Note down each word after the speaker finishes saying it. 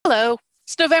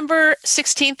It's November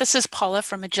 16th. This is Paula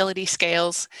from Agility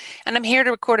Scales, and I'm here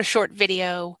to record a short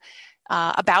video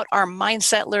about our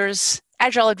Mindsettlers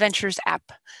Agile Adventures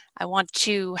app. I want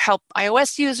to help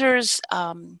iOS users,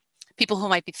 people who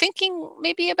might be thinking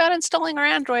maybe about installing our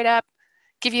Android app,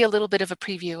 give you a little bit of a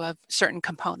preview of certain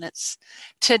components.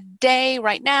 Today,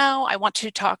 right now, I want to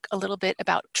talk a little bit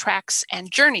about tracks and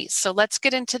journeys. So let's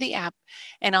get into the app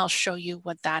and I'll show you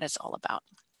what that is all about.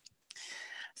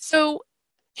 So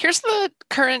here's the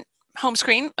current home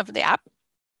screen of the app.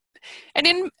 And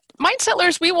in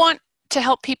Mindsettlers, we want to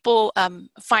help people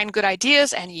find good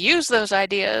ideas and use those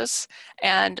ideas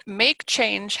and make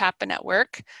change happen at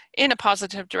work in a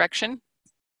positive direction,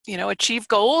 achieve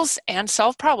goals and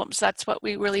solve problems. That's what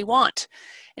we really want.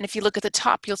 And if you look at the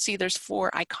top, you'll see there's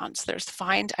 4 icons. There's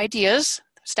find ideas,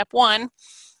 step 1,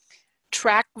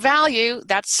 track value.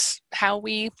 That's how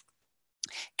we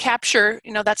capture,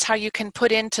 that's how you can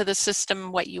put into the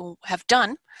system what you have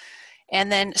done. And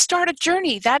then start a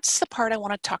journey. That's the part I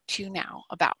want to talk to you now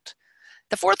about.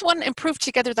 The 4th one, improve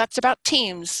together. That's about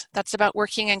teams. That's about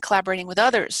working and collaborating with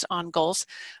others on goals.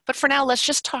 But for now, let's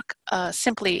just talk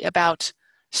simply about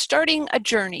starting a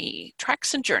journey,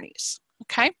 tracks and journeys,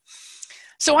 okay?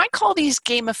 So I call these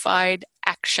gamified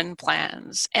action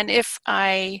plans. And if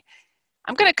I'm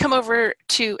going to come over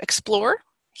to Explore.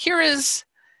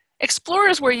 Explore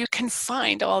is where you can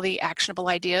find all the actionable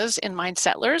ideas in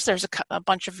Mindsettlers. There's a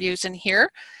bunch of views in here.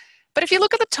 But if you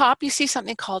look at the top, you see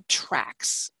something called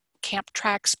tracks, camp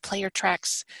tracks, player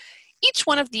tracks. Each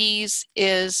one of these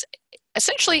is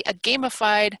essentially a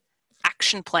gamified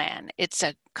action plan. It's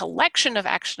a collection of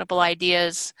actionable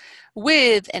ideas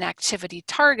with an activity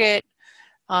target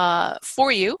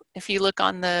for you. If you look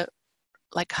on the,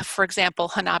 for example,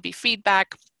 Hanabi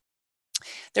feedback,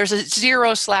 there's a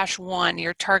 0/1.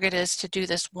 Your target is to do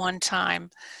this 1 time.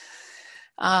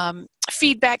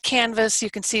 Feedback canvas,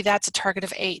 you can see that's a target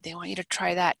of 8. They want you to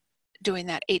try that, doing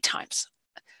that 8 times.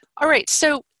 All right,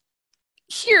 so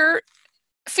here,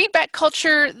 feedback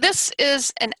culture, this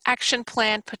is an action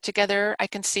plan put together, I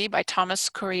can see, by Thomas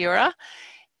Kuriura.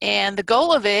 And the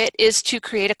goal of it is to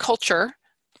create a culture.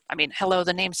 I mean, hello,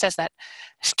 the name says that.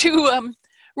 To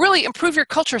really improve your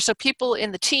culture so people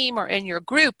in the team or in your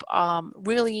group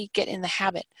really get in the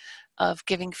habit of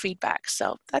giving feedback.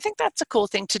 So I think that's a cool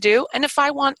thing to do. And if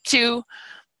I want to,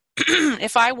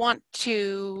 if I want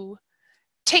to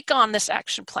take on this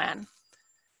action plan,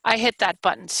 I hit that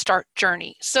button, Start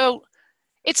Journey. So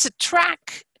it's a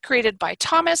track created by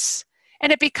Thomas,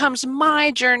 and it becomes my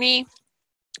journey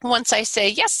once I say,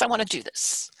 yes, I want to do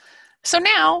this. So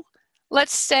now,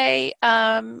 let's say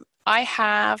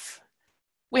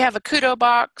we have a kudo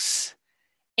box,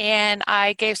 and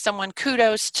I gave someone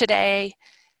kudos today.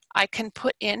 I can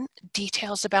put in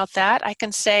details about that. I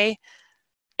can say,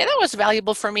 yeah, that was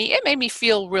valuable for me. It made me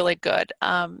feel really good.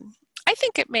 I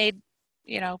think it made,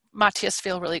 Matthias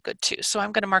feel really good too. So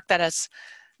I'm going to mark that as,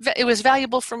 it was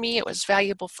valuable for me. It was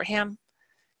valuable for him.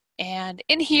 And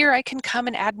in here, I can come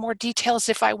and add more details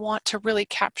if I want to really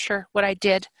capture what I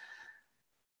did.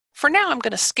 For now, I'm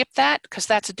going to skip that because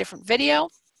that's a different video.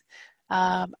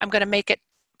 I'm going to make it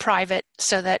private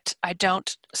so that I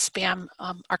don't spam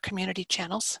our community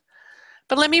channels.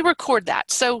 But let me record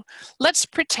that. So let's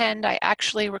pretend I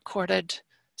actually recorded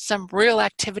some real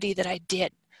activity that I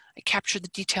did. I captured the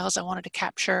details I wanted to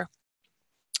capture.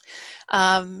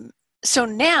 So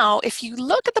now, if you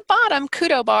look at the bottom,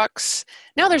 kudo box,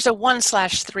 now there's a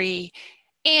 1/3,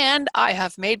 and I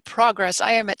have made progress.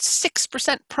 I am at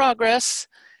 6% progress.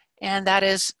 And that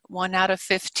is 1 out of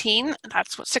 15.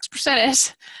 That's what 6%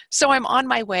 is. So I'm on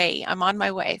my way. I'm on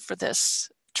my way for this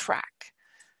track.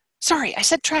 Sorry, I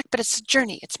said track, but it's a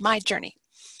journey. It's my journey.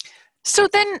 So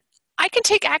then I can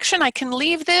take action. I can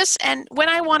leave this. And when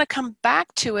I want to come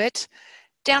back to it,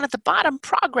 down at the bottom,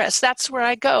 progress, that's where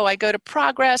I go. I go to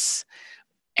progress.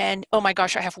 And oh my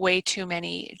gosh, I have way too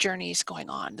many journeys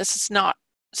going on. This is not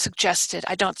suggested.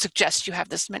 I don't suggest you have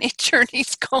this many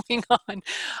journeys going on.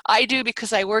 I do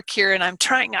because I work here and I'm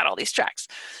trying out all these tracks.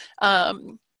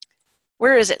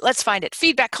 Where is it? Let's find it.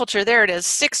 Feedback culture, there it is,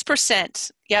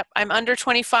 6%. Yep, I'm under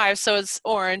 25, so it's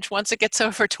orange. Once it gets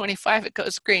over 25, it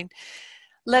goes green.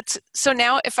 So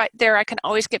now I can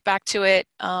always get back to it.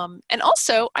 And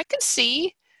also I can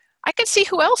see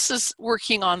who else is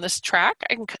working on this track.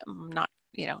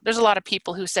 There's a lot of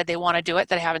people who said they want to do it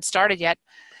that I haven't started yet.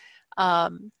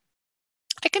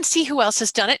 I can see who else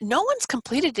has done it. No one's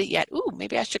completed it yet. Ooh,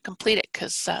 maybe I should complete it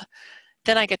because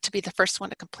then I get to be the first one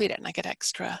to complete it and I get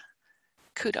extra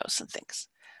kudos and things.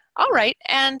 All right,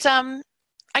 and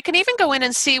I can even go in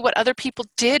and see what other people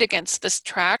did against this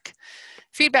track.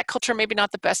 Feedback culture, maybe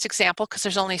not the best example because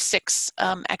there's only 6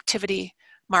 activity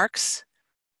marks.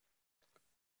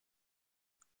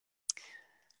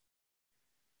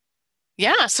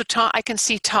 Yeah, so I can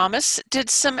see Thomas did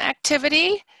some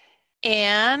activity,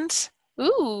 and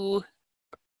ooh,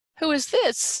 who is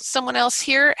this? Someone else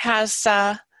here has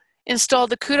installed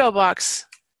the Kudo box.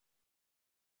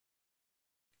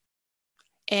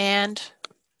 And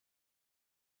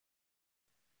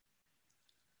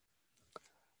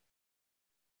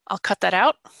I'll cut that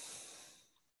out.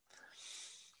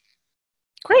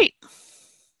 Great.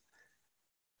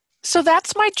 So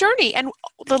that's my journey. And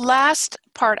the last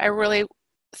part I really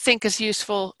think is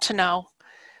useful to know.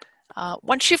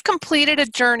 Once you've completed a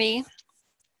journey,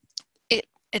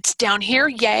 it's down here,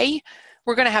 yay.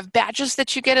 We're going to have badges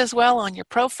that you get as well on your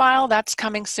profile. That's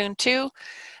coming soon too.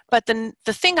 But the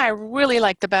thing I really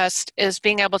like the best is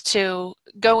being able to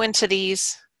go into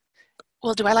these.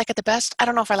 Well, do I like it the best? I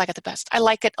don't know if I like it the best. I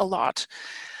like it a lot.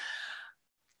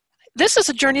 This is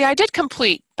a journey I did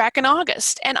complete back in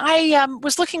August, and I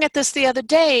was looking at this the other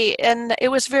day, and it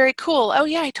was very cool. Oh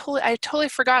yeah, I totally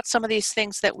forgot some of these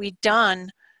things that we'd done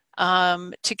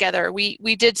together. We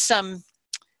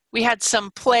had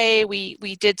some play.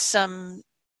 We did some,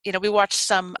 we watched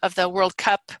some of the World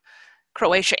Cup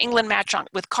Croatia-England match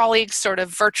with colleagues, sort of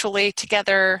virtually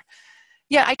together.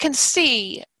 Yeah, I can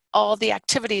see all the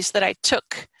activities that I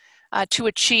took to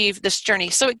achieve this journey.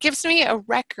 So it gives me a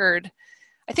record.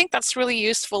 I think that's really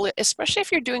useful, especially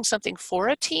if you're doing something for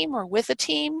a team or with a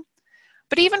team,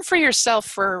 but even for yourself,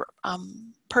 for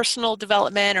personal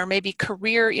development or maybe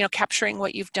career, capturing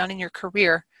what you've done in your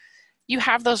career. You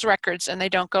have those records and they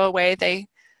don't go away. They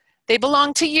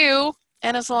belong to you,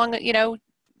 and as long as,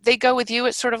 they go with you,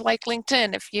 it's sort of like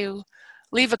LinkedIn. If you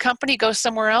leave a company, go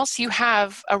somewhere else, you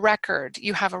have a record.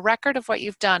 You have a record of what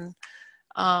you've done.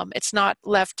 It's not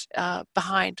left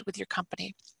behind with your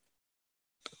company.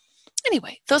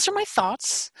 Anyway, those are my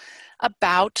thoughts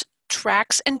about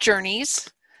tracks and journeys.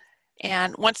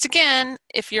 And once again,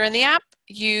 if you're in the app,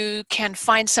 you can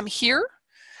find some here.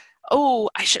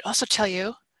 Oh, I should also tell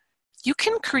you, you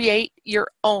can create your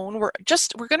own. We're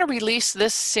going to release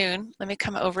this soon. Let me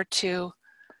come over to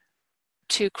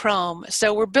Chrome.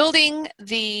 So we're building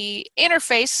the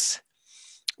interface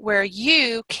where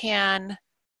you can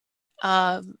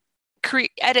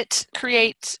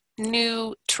create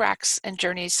new tracks and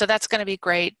journeys. So that's going to be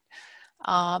great.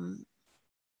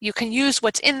 You can use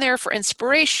what's in there for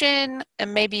inspiration,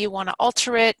 and maybe you want to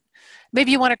alter it.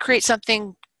 Maybe you want to create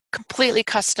something completely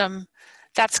custom.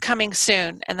 That's coming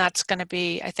soon, and that's going to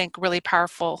be, I think, really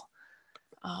powerful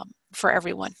for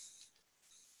everyone.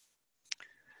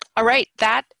 All right,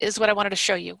 that is what I wanted to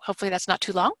show you. Hopefully that's not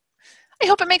too long. I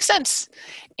hope it makes sense.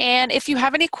 And if you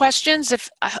have any questions, if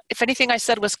anything I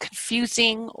said was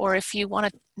confusing, or if you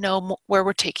want to know where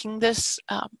we're taking this,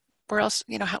 where else,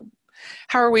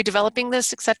 how are we developing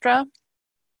this, etc.,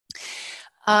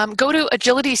 go to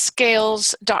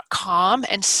agilityscales.com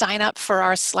and sign up for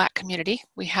our Slack community.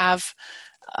 We have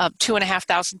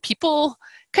 2,500 people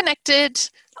connected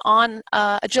on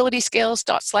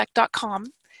agilityscales.slack.com.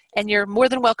 And you're more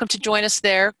than welcome to join us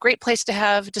there. Great place to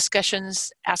have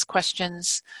discussions, ask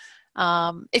questions.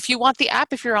 If you want the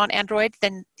app, if you're on Android,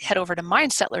 then head over to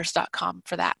mindsettlers.com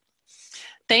for that.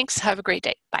 Thanks. Have a great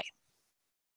day. Bye.